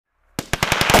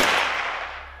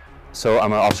So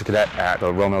I'm an officer cadet at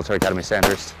the Royal Military Academy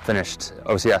Sandhurst, finished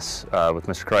OCS with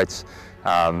Mr. Kreitz,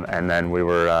 and then we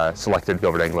were selected to go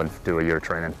over to England to do a year of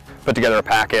training. Put together a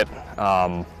packet,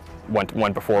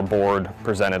 went before board,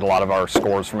 presented a lot of our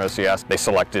scores from OCS. They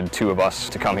selected 2 of us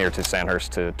to come here to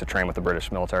Sandhurst to train with the British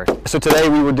military. So today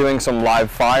we were doing some live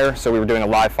fire, so we were doing a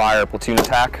live fire platoon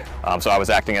attack. So I was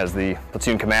acting as the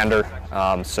platoon commander,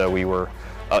 so we were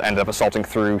ended up assaulting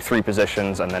through 3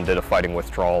 positions and then did a fighting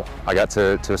withdrawal. I got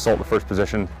to assault the first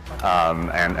position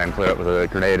and clear it with a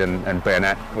grenade and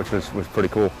bayonet, which was pretty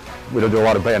cool. We don't do a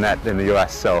lot of bayonet in the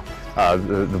US, so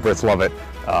the Brits love it.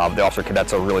 The officer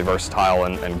cadets are really versatile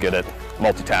and good at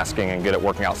multitasking and good at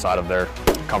working outside of their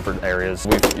comfort areas.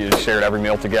 We've shared every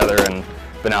meal together and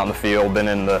been out in the field, been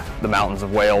in the mountains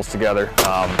of Wales together,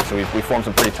 so we formed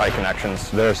some pretty tight connections.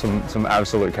 There are some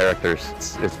absolute characters.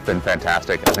 It's been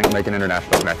fantastic. I think making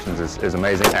international connections is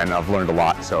amazing, and I've learned a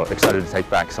lot, so excited to take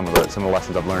back some of the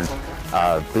lessons I've learned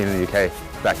being in the UK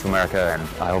back to America, and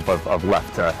I hope I've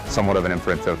left somewhat of an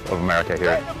imprint of America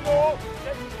here.